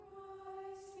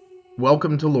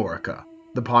Welcome to Lorica,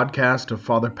 the podcast of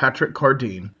Father Patrick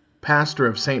Cardine, pastor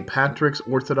of St. Patrick's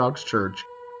Orthodox Church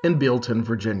in Bealton,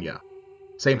 Virginia.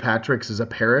 St. Patrick's is a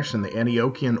parish in the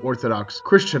Antiochian Orthodox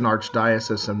Christian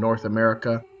Archdiocese of North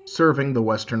America, serving the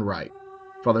Western Rite.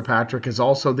 Father Patrick is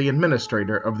also the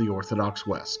administrator of the Orthodox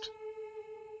West.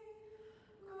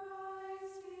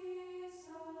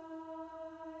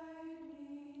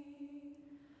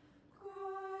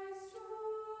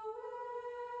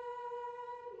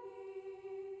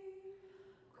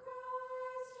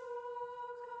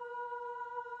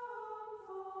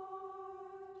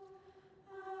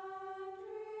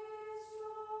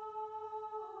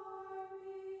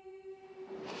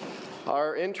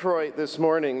 Our introit this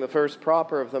morning, the first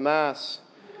proper of the Mass,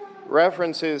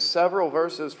 references several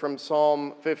verses from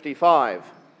Psalm 55.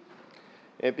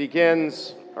 It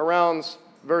begins around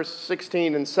verse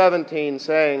 16 and 17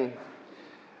 saying,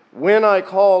 "When I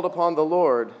called upon the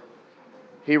Lord,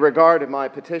 he regarded my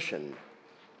petition."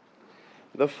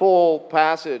 The full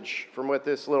passage from what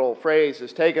this little phrase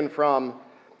is taken from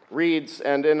reads,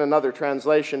 and in another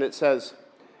translation it says,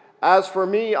 "As for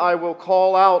me, I will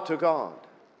call out to God,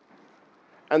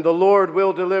 and the Lord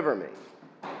will deliver me.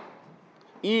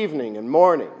 Evening and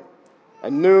morning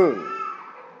and noon,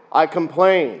 I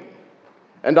complain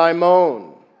and I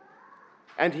moan,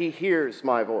 and he hears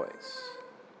my voice."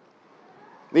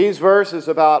 These verses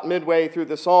about midway through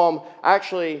the psalm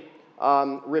actually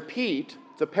repeat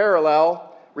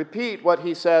what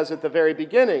he says at the very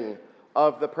beginning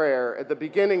of the prayer, at the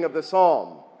beginning of the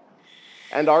psalm.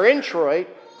 And our introit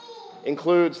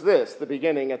includes this, the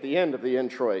beginning at the end of the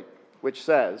introit, which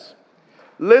says,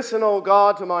 "Listen, O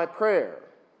God, to my prayer.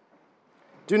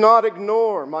 Do not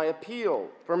ignore my appeal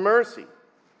for mercy.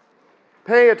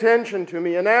 Pay attention to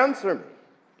me and answer me.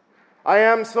 I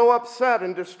am so upset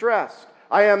and distressed.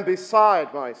 I am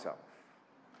beside myself."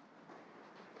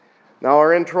 Now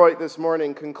our introit this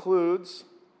morning concludes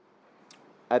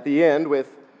at the end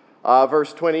with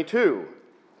verse 22,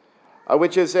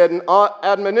 which is an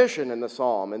admonition in the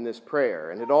psalm, in this prayer,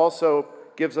 and it also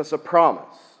gives us a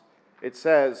promise. It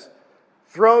says,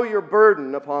 "Throw your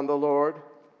burden upon the Lord,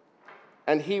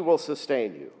 and he will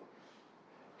sustain you.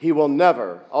 He will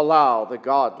never allow the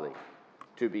godly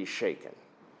to be shaken."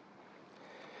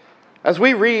 As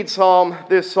we read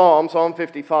this psalm, Psalm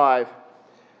 55,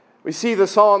 we see the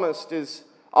psalmist is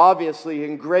obviously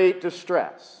in great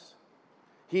distress.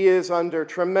 He is under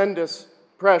tremendous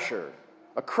pressure,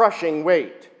 a crushing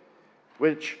weight,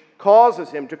 which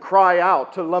causes him to cry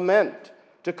out, to lament,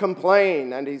 to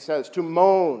complain, and he says to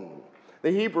moan. The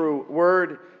Hebrew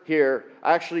word here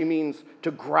actually means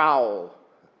to growl,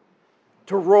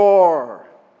 to roar.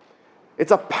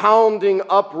 It's a pounding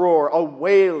uproar, a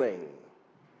wailing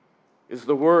is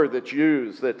the word that's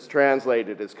used, that's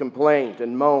translated as complaint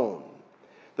and moan.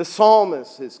 The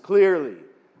psalmist is clearly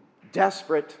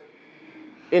desperate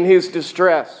in his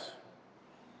distress.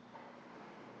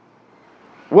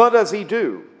 What does he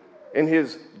do in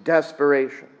his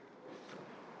desperation?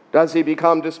 Does he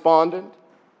become despondent,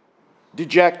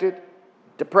 dejected,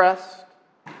 depressed?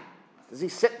 Does he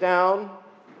sit down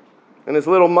in his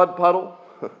little mud puddle,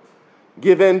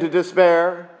 give in to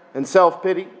despair and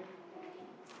self-pity?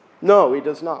 No, he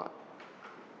does not.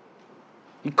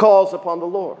 He calls upon the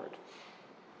Lord.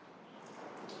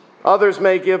 Others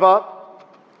may give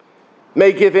up,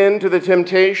 may give in to the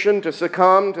temptation to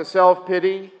succumb to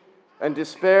self-pity and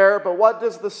despair, but what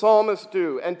does the psalmist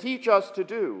do and teach us to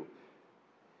do?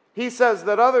 He says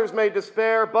that others may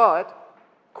despair, but,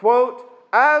 quote,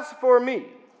 as for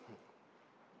me,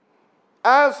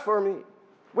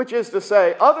 which is to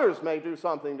say, others may do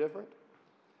something different.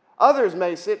 Others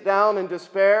may sit down in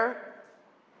despair,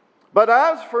 but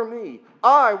as for me,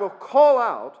 I will call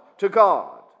out to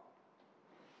God.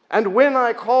 And when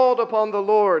I called upon the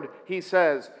Lord, he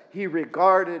says, he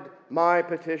regarded my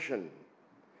petition.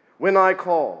 When I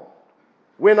called.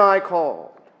 What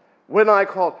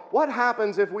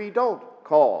happens if we don't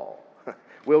call?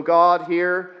 Will God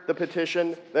hear the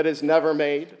petition that is never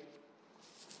made?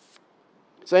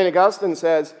 St. Augustine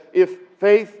says, if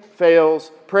faith fails,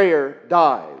 prayer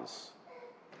dies.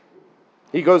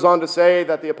 He goes on to say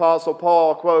that the Apostle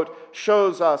Paul, quote,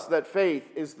 shows us that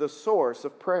faith is the source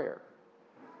of prayer,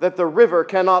 that the river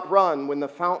cannot run when the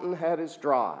fountainhead is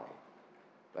dry.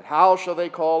 But how shall they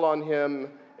call on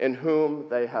him in whom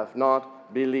they have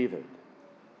not believed?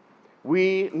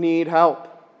 We need help.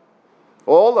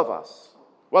 All of us,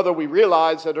 whether we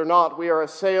realize it or not, we are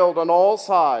assailed on all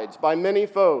sides by many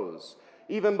foes,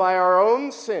 even by our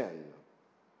own sin,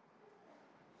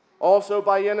 also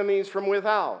by enemies from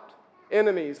without,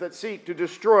 enemies that seek to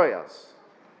destroy us.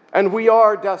 And we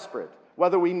are desperate.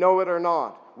 Whether we know it or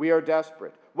not, we are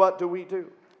desperate. What do?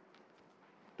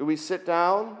 Do we sit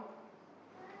down,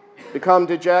 become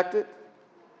dejected,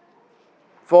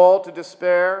 fall to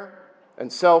despair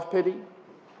and self-pity?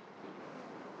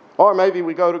 Or maybe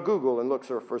we go to Google and look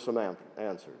for some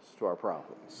answers to our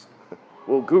problems.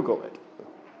 We'll Google it.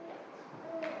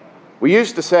 We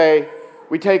used to say,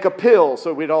 we take a pill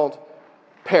so we don't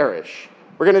perish.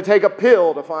 We're going to take a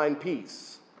pill to find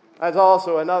peace. That's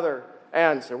also another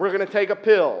answer. We're going to take a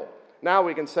pill. Now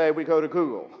we can say we go to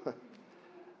Google.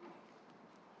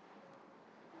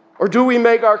 Or do we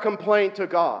make our complaint to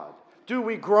God? Do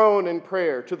we groan in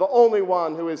prayer to the only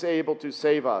one who is able to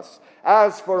save us?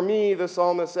 As for me, the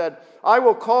psalmist said, I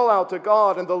will call out to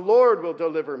God, and the Lord will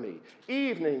deliver me.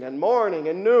 Evening and morning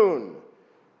and noon,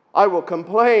 I will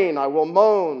complain, I will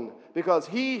moan, because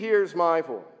he hears my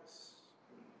voice.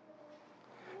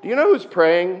 Do you know who's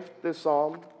praying this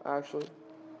psalm, actually?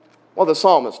 Well, the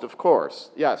psalmist, of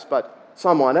course, yes, but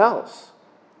someone else.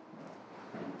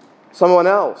 Someone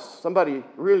else, somebody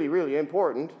really, really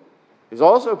important, is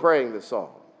also praying this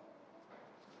psalm.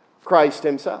 Christ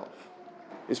himself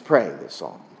is praying this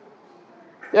psalm.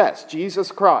 Yes, Jesus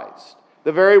Christ,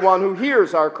 the very one who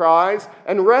hears our cries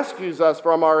and rescues us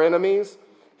from our enemies,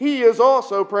 he is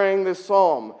also praying this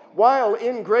psalm while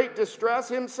in great distress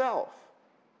himself.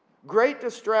 Great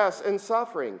distress and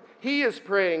suffering. He is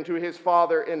praying to his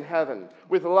Father in heaven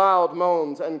with loud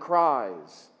moans and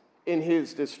cries in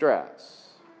his distress.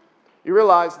 You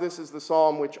realize this is the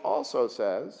psalm which also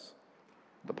says,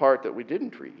 the part that we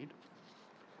didn't read,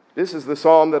 this is the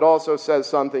psalm that also says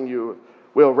something you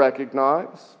will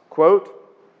recognize. Quote,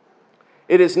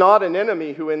 it is not an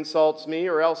enemy who insults me,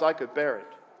 or else I could bear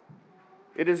it.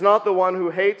 It is not the one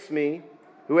who hates me,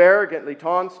 who arrogantly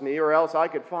taunts me, or else I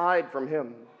could hide from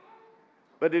him.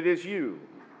 But it is you,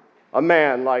 a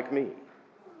man like me,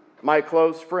 my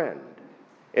close friend,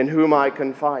 in whom I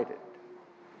confided.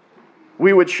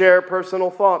 We would share personal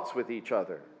thoughts with each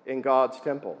other in God's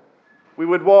temple. We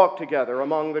would walk together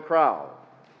among the crowd.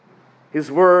 His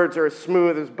words are as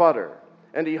smooth as butter,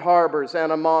 and he harbors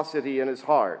animosity in his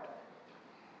heart.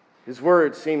 His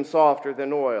words seem softer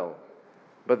than oil,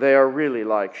 but they are really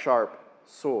like sharp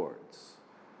swords,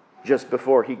 just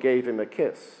before he gave him a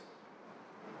kiss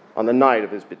on the night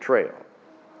of his betrayal.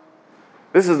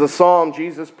 This is the psalm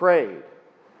Jesus prayed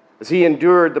as he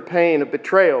endured the pain of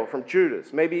betrayal from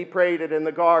Judas. Maybe he prayed it in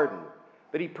the garden,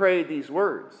 but he prayed these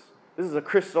words. This is a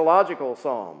Christological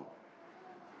psalm.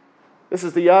 This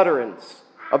is the utterance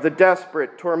of the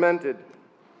desperate, tormented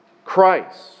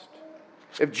Christ.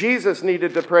 If Jesus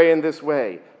needed to pray in this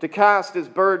way, to cast his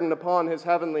burden upon his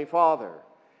heavenly Father,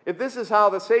 if this is how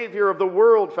the Savior of the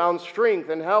world found strength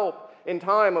and help in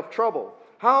time of trouble,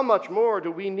 how much more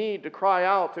do we need to cry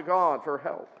out to God for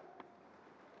help?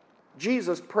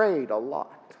 Jesus prayed a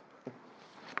lot.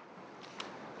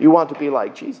 You want to be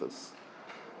like Jesus?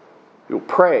 You'll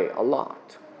pray a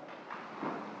lot.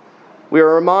 We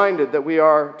are reminded that we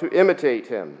are to imitate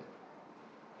him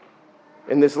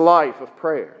in this life of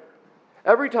prayer.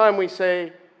 Every time we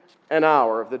say an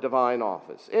hour of the divine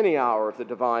office, any hour of the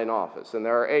divine office, and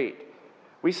there are 8,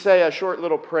 we say a short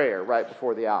little prayer right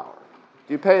before the hour.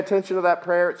 Do you pay attention to that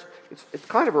prayer? It's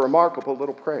kind of a remarkable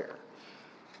little prayer.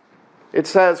 It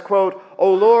says, quote,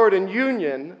 O Lord, in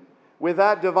union with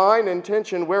that divine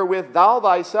intention wherewith thou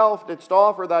thyself didst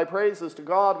offer thy praises to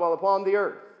God while upon the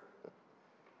earth.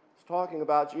 It's talking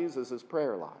about Jesus'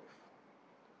 prayer life.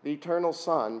 The eternal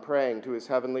Son praying to his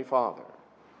heavenly Father.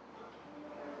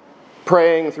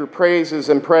 Praying through praises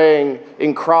and praying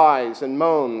in cries and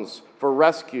moans for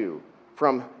rescue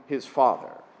from his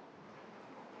Father.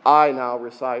 I now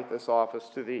recite this office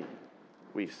to thee,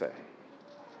 we say.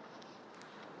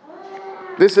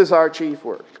 This is our chief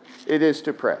work. It is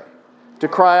to pray, to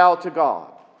cry out to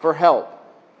God for help,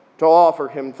 to offer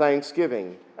him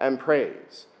thanksgiving and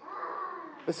praise.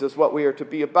 This is what we are to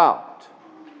be about.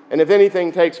 And if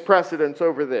anything takes precedence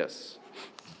over this,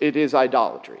 it is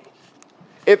idolatry.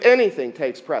 If anything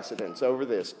takes precedence over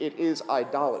this, it is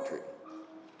idolatry.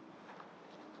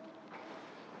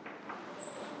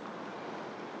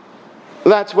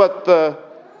 That's what the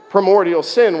primordial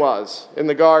sin was in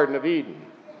the Garden of Eden,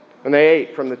 when they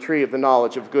ate from the tree of the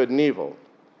knowledge of good and evil.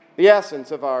 The essence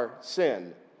of our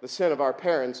sin, the sin of our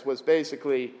parents, was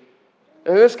basically,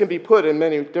 and this can be put in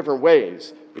many different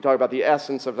ways. We talk about the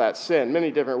essence of that sin, many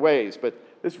different ways, but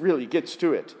this really gets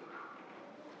to it.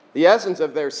 The essence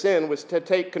of their sin was to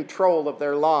take control of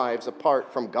their lives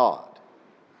apart from God.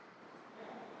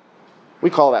 We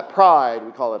call that pride,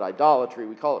 we call it idolatry,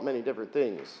 we call it many different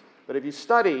things. But if you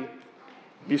study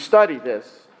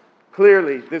this,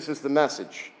 clearly this is the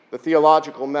message, the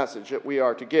theological message that we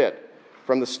are to get.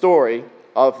 from the story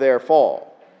of their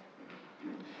fall.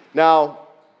 Now,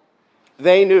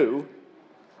 they knew,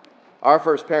 our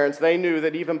first parents, they knew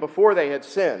that even before they had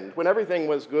sinned, when everything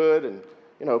was good and,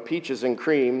 peaches and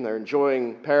cream, they're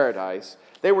enjoying paradise,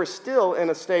 they were still in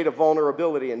a state of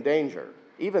vulnerability and danger,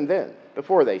 even then,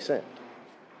 before they sinned.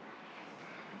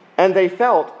 And they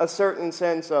felt a certain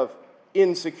sense of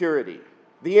insecurity,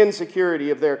 the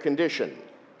insecurity of their condition.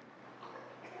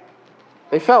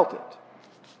 They felt it.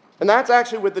 And that's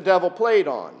actually what the devil played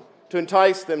on, to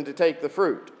entice them to take the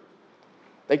fruit.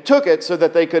 They took it so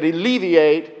that they could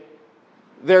alleviate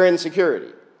their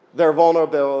insecurity, their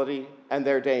vulnerability, and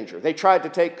their danger. They tried to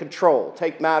take control,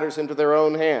 take matters into their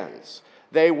own hands.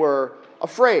 They were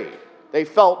afraid. They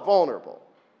felt vulnerable.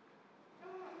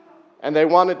 And they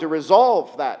wanted to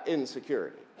resolve that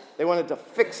insecurity. They wanted to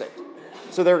fix it.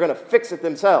 So they were going to fix it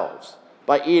themselves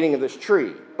by eating of this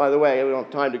tree. By the way, we don't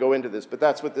have time to go into this, but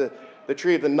that's what the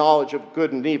tree of the knowledge of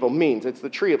good and evil means. It's the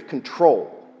tree of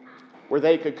control, where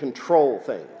they could control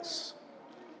things.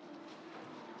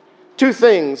 Two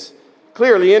things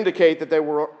clearly indicate that they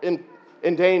were in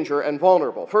danger and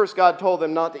vulnerable. First, God told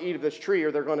them not to eat of this tree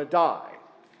or they're going to die.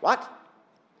 What?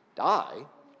 Die?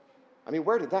 I mean,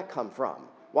 where did that come from?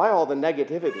 Why all the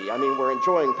negativity? I mean, we're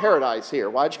enjoying paradise here.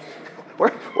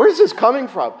 Where is this coming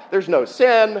from? There's no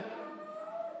sin.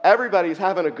 Everybody's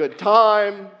having a good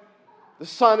time. The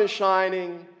sun is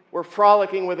shining. We're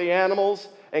frolicking with the animals.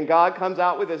 And God comes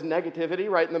out with his negativity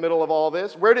right in the middle of all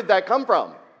this. Where did that come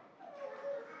from?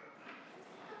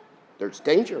 There's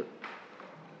danger.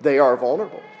 They are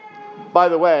vulnerable. By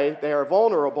the way, they are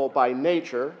vulnerable by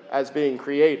nature as being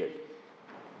created.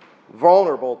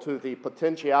 Vulnerable to the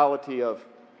potentiality of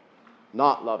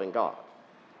not loving God.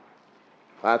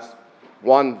 That's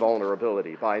one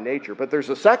vulnerability by nature. But there's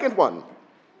a second one.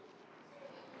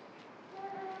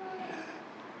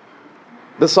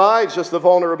 Besides just the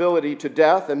vulnerability to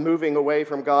death and moving away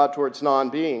from God towards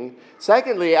non-being,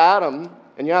 secondly, Adam,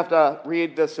 and you have to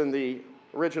read this in the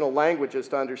original languages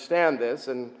to understand this,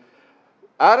 and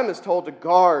Adam is told to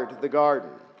guard the garden.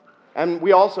 And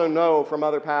we also know from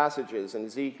other passages in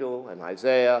Ezekiel and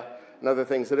Isaiah and other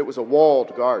things that it was a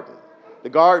walled garden. The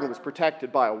garden was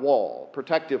protected by a wall,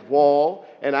 protective wall,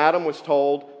 and Adam was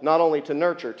told not only to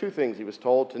nurture, two things he was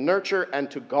told, to nurture and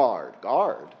to guard.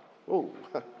 Guard? Ooh,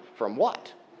 from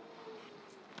what?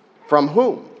 From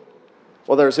whom?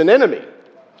 Well, there's an enemy.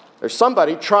 There's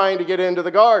somebody trying to get into the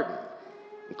garden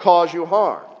and cause you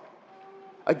harm.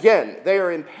 Again, they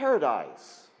are in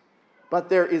paradise, but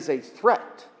there is a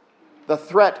threat. The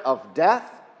threat of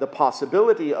death, the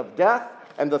possibility of death,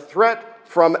 and the threat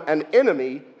from an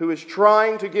enemy who is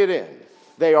trying to get in.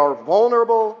 They are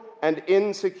vulnerable and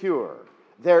insecure.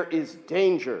 There is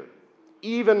danger,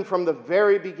 even from the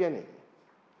very beginning.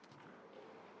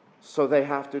 So they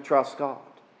have to trust God.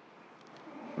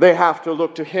 They have to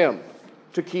look to him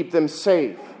to keep them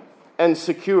safe and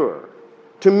secure,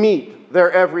 to meet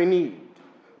their every need.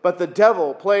 But the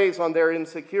devil plays on their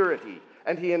insecurity,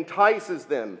 and he entices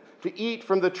them to eat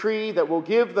from the tree that will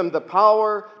give them the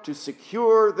power to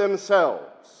secure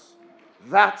themselves.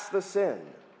 That's the sin.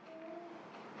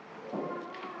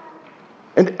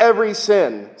 And every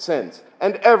sins,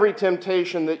 and every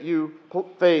temptation that you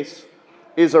face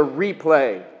is a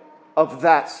replay of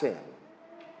that sin.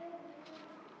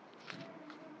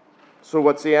 So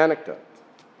what's the antidote?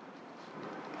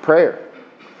 Prayer.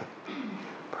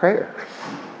 Prayer.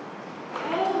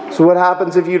 So what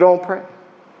happens if you don't pray?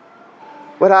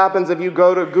 What happens if you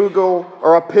go to Google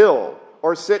or a pill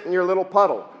or sit in your little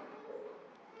puddle?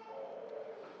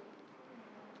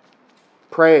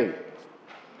 Pray.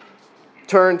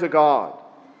 Turn to God.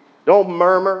 Don't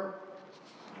murmur.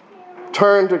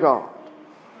 Turn to God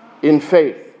in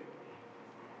faith.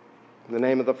 In the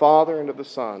name of the Father, and of the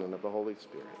Son, and of the Holy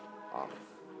Spirit. Amen.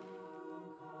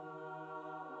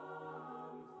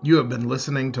 You have been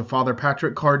listening to Father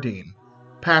Patrick Cardeen,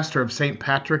 pastor of St.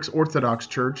 Patrick's Orthodox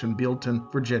Church in Bealton,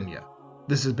 Virginia.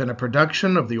 This has been a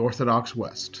production of the Orthodox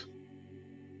West.